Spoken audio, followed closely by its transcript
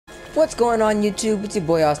What's going on YouTube? It's your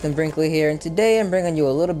boy Austin Brinkley here, and today I'm bringing you a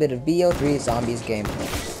little bit of BO3 Zombies gameplay.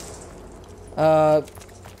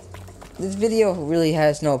 This video really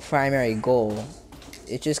has no primary goal.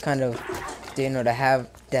 It's just kind of, you know, to have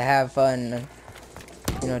fun,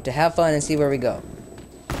 to have fun and see where we go.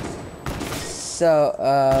 So,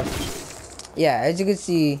 yeah, as you can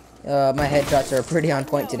see, my headshots are pretty on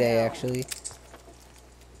point today, actually.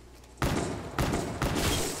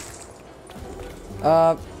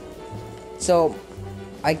 So,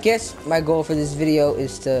 I guess my goal for this video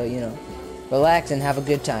is to, relax and have a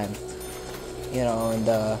good time.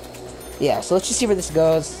 Yeah, so let's just see where this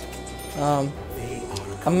goes. I'm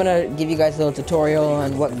gonna give you guys a little tutorial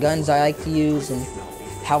on what guns I like to use and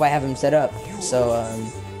how I have them set up. So,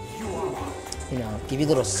 give you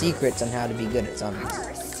little secrets on how to be good at zombies.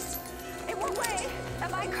 Cursed. In what way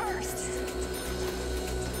am I cursed?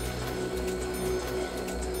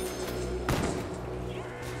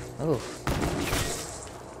 Oh.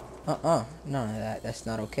 None of that. That's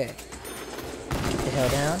not okay. Get the hell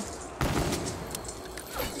down.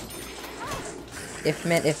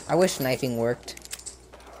 If I wish knifing worked.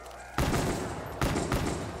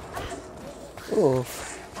 Ooh,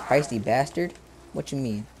 feisty bastard. What you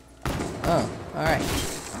mean? Oh, alright.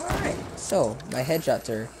 Alright. So, my headshots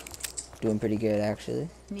are doing pretty good, actually.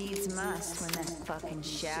 Needs must when that fucking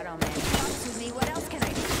shadow man fucks with me. What else can I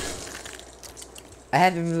do? I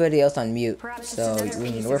have everybody else on mute, Perhaps so it's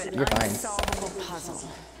another piece you're of an fine. unsolvable puzzle.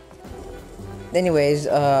 Anyways,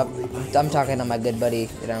 I'm talking to my good buddy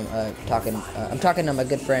that I'm talking to my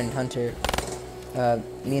good friend Hunter.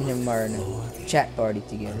 Me and him are in a chat party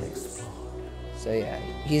together. So yeah,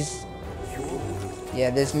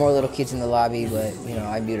 there's more little kids in the lobby, but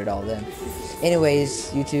I muted all of them.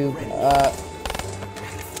 Anyways, YouTube,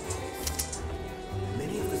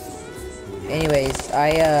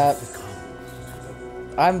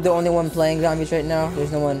 I'm the only one playing zombies right now.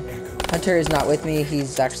 There's no one. Hunter is not with me.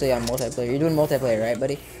 He's actually on multiplayer. You're doing multiplayer, right,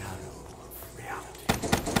 buddy?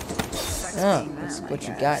 Oh, that's what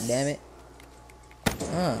you got, damn it.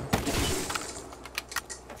 Oh.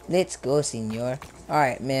 Let's go, senor.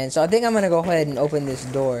 Alright, man. So I think I'm gonna go ahead and open this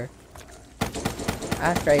door.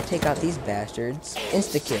 After I take out these bastards.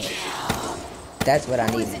 Insta-kill. That's what I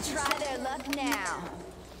need. Try their luck now.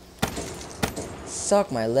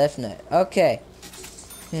 Suck my left nut. Okay.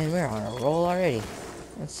 Man, we're on a roll already.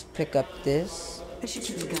 Let's pick up this. I should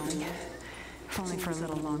keep it going. If only for a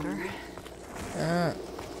little longer.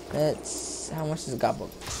 Let's... How much is a gobble?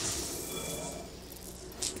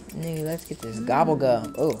 Nigga, let's get this gobble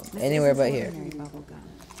gum. Oh, anywhere but here.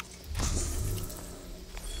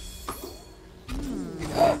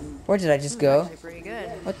 Where did I just go? Pretty good.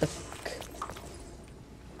 What the fuck?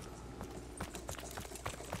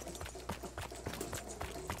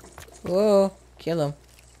 Whoa, kill him.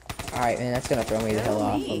 Alright, man, that's gonna throw me the hell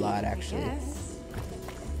off a lot, actually.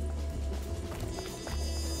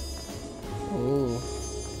 Ooh.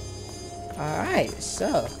 Alright,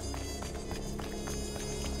 so.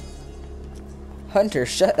 Hunter,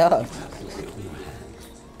 shut up.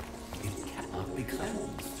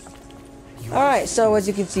 Alright, so as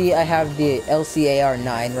you can see, I have the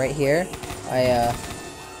LCAR-9 right here. I have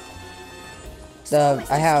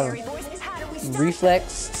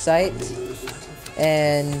reflex sight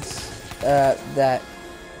and that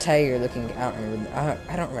tiger looking.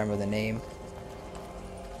 I don't remember the name.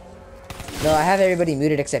 No, I have everybody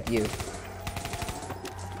muted except you.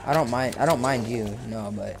 I don't mind you,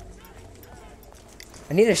 no, but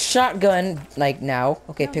I need a shotgun like now.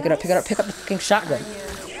 Okay, pick it up the fucking shotgun.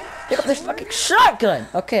 Pick up this fucking shotgun.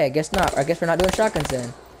 Okay, I guess not. I guess we're not doing shotguns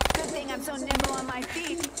then. Good thing I'm so nimble on my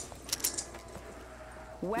feet.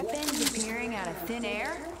 Weapons appearing out of thin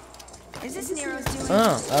air? Is this Nero's doing?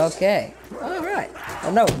 Oh, okay. Alright.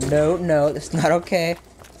 Oh, no, that's not okay.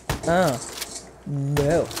 Oh.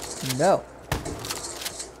 No.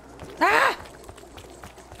 Ah!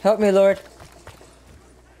 Help me, Lord.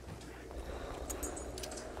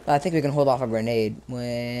 I think we can hold off a grenade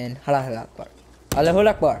when... Allahu Akbar. Allahu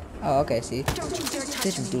Akbar. Oh, okay, see.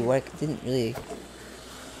 Didn't do work. Didn't really...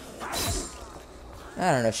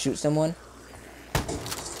 I don't know, shoot someone.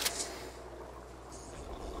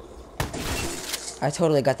 I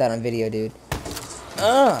totally got that on video, dude.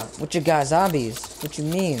 What you got, zombies? What you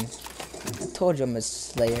mean? I told you I'm a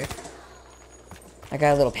slayer. I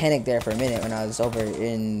got a little panic there for a minute when I was over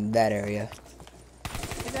in that area.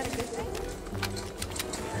 Is that a good thing?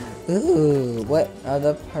 Ooh, what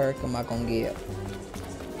other perk am I gonna get?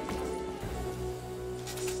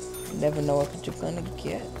 Never know what you're gonna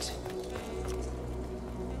get.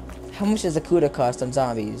 How much does a CUDA cost on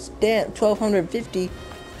zombies? Damn, 1250.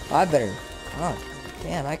 Oh, I better. Oh,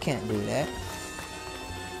 Damn, I can't do that.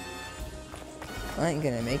 I ain't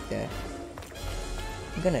gonna make that.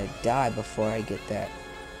 I'm gonna die before I get that.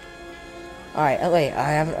 Alright, wait,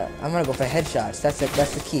 I'm gonna go for headshots. That's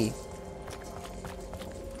the key.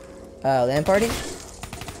 Land party?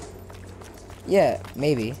 Yeah,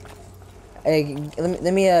 maybe. Hey,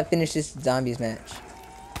 let me finish this zombies match.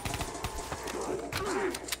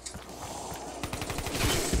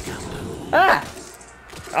 Ah!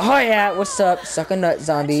 Oh yeah, what's up? Suck a nut,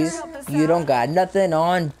 zombies. You don't got nothing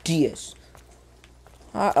on Diaz.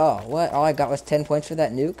 Oh, what? All I got was 10 points for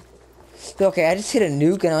that nuke? Okay, I just hit a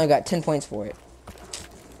nuke and I only got 10 points for it.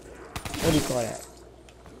 What do you call that?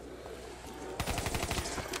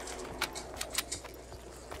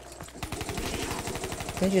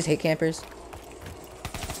 Don't you just hate campers?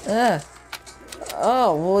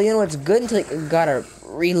 Oh, well, you know what's good until you gotta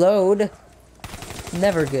reload.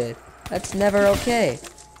 Never good. That's never okay.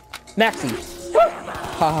 Maxi.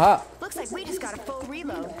 Haha. Looks like we just got a full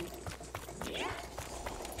reload.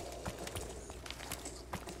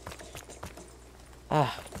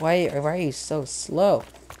 Why are you so slow?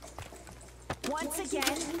 Once again,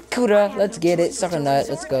 Kuda, let's get it. Suck a nut.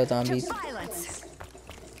 Let's go, zombies.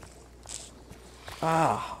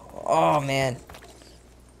 Oh man.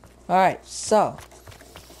 Alright, so.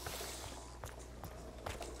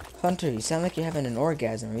 Hunter, you sound like you're having an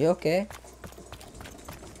orgasm. Are you okay?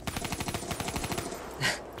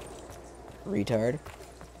 Retard.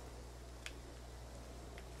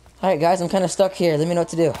 Alright guys, I'm kind of stuck here. Let me know what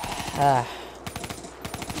to do.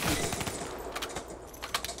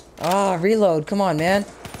 Reload. Come on, man.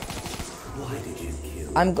 Why did you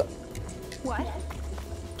kill? What?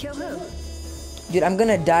 Kill who? Dude, I'm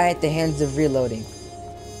gonna die at the hands of reloading.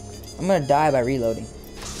 I'm gonna die by reloading.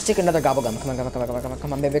 Let's take another gobble gum. Come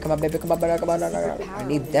on, baby. Come on, baby. Come on. I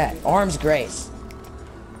need that. Arms grace.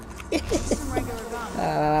 Some regular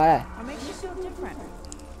gum. What makes you feel different?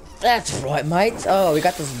 That's right, mate. Oh, we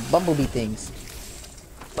got those bumblebee things.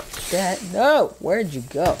 But that, no. Where'd you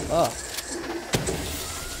go?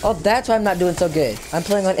 Oh, that's why I'm not doing so good. I'm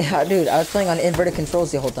playing on, dude, I was playing on inverted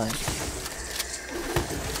controls the whole time.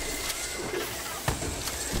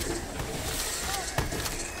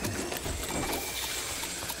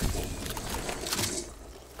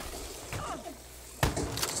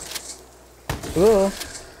 Ooh.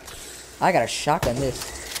 I got a shotgun this.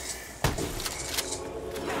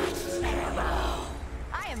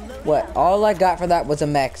 What? All I got for that was a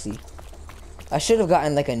maxi. I should have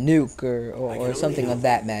gotten like a nuke or something of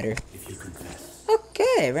that matter.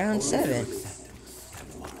 Okay, round 7.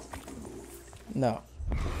 No.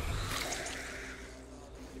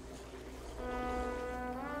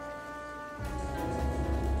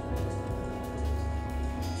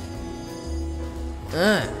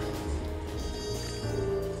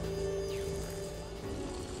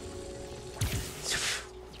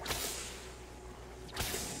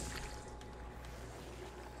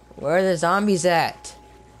 Where are the zombies at?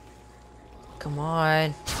 Come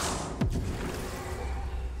on.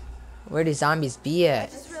 Where do zombies be I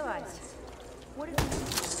at? just realized. What did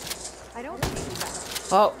I don't think that.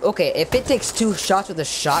 Oh, okay. If it takes 2 shots with a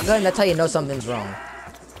shotgun, that's how you know something's wrong.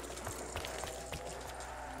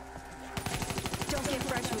 Don't get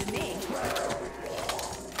fresh with me.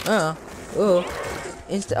 Ooh.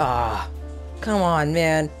 Come on,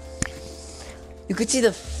 man. You could see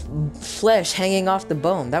the flesh hanging off the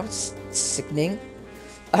bone. That was sickening.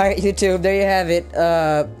 Alright, YouTube, there you have it.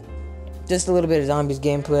 Just a little bit of zombies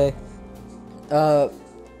gameplay. I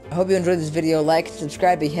hope you enjoyed this video. Like,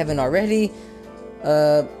 subscribe if you haven't already.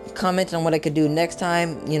 Comment on what I could do next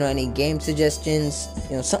time. You know, any game suggestions.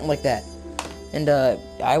 You know, something like that. And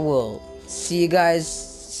I will see you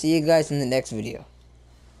guys in the next video.